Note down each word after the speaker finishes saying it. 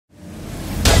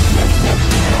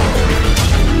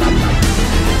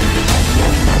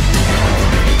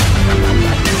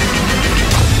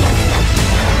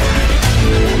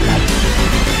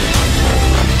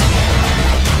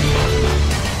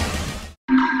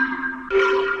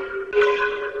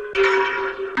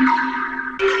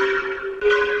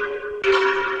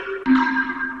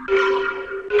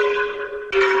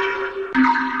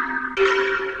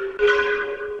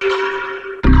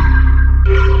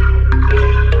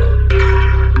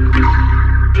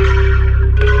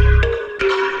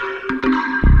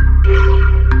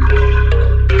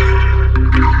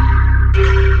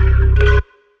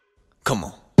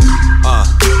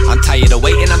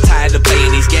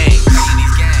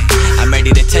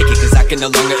can no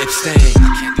longer abstain.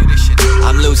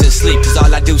 I'm losing sleep cause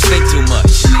all I do is think too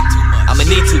much. I'ma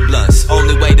need 2 blunts,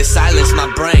 only way to silence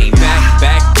my brain.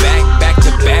 Back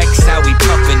to back's how we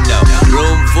puffin' though.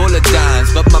 Room full of dimes,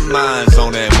 but my mind's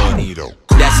on that money though.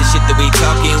 That's the shit that we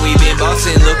talking, we been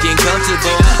bossing, looking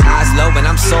comfortable. Eyes low and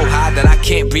I'm so high that I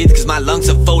can't breathe cause my lungs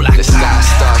are full like the sky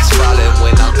starts falling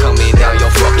when I'm coming down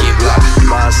your fucking block.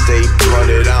 Mindstate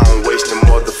blunted, I don't waste a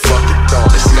motherfucking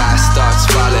thought. The sky starts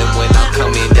falling when I'm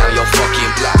coming down your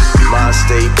fucking block.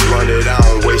 Mindstate blunted, I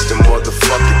don't waste a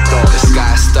motherfucking thought. The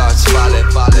sky starts falling,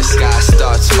 the sky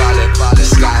starts falling, the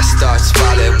sky starts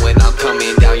falling when I'm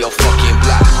coming down your fucking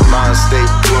block. Mindstate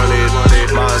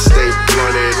blunted, Mindstate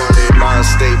blunted,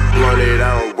 Mindstate blunted,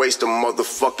 I don't waste a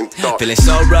motherfucking thought. Feeling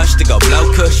so rushed to go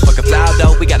blow kush, fucking flower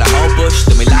though, we got a whole bush.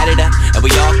 Then we light it up, and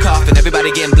we all coughing,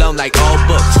 everybody getting blown like old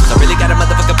books. Cause I really got a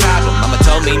motherfucking problem, mama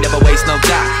told me never waste no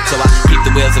time. So I keep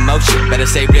the wheels in motion, better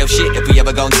say real shit if we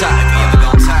ever gon' tie.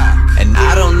 And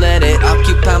I don't let it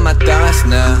occupy my thoughts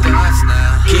now.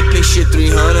 Keep this shit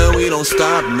 300, we don't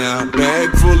stop now.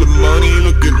 Bag full of money,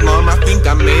 look at mom, I think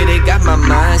I made it. Got my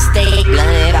mind stay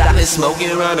blunted, I've been smoking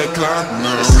around the clock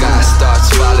now. The sky starts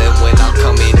falling when I'm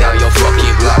coming down your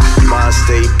fucking block.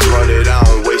 Mindstate blunted, I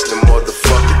don't waste a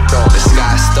motherfucking thought. The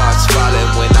sky starts falling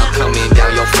when I'm coming down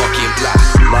your fucking block.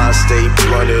 Mindstate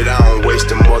blunted, I don't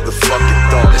waste a motherfucking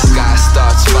thought. The sky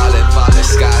starts falling, the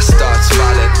sky starts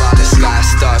falling, the sky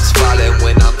starts falling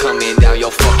when I'm coming down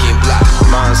your fucking block.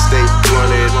 Mindstate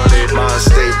blunted,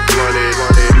 Mindstate blunted,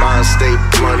 Mindstate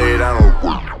blunted, I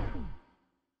don't.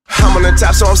 I'm on the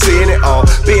top, so I'm seeing it all.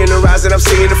 Being the rise and I'm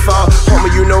seeing the fall.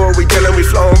 Homie, you know what we dealing, we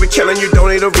flowing, we killing. You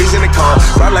don't need a reason to call.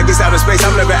 Ride like it's outer space,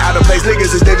 I'm never out of place.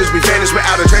 Niggas is ninjas, we vanish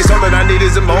without a trace. All that I need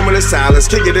is a moment of silence.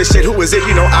 King of this shit, who is it?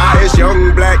 You know I is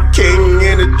young black king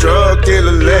in a drug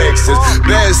dealer Lexus.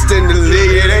 Best in the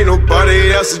league, it ain't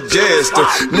nobody else suggested.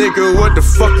 Nigga, what the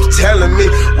fuck you telling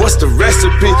me? What's the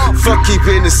recipe? Fuck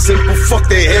keeping it simple, fuck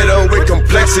they head on with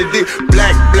complexity.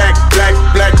 Black, black, black,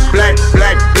 black, black,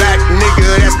 black, black.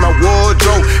 Nigga, that's my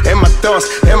wardrobe and my thoughts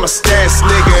and my stats,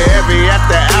 nigga. Every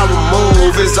after hour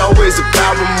move is always a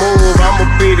power move. I'ma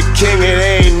be the king, it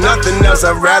ain't nothing else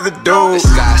I'd rather do. The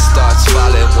sky starts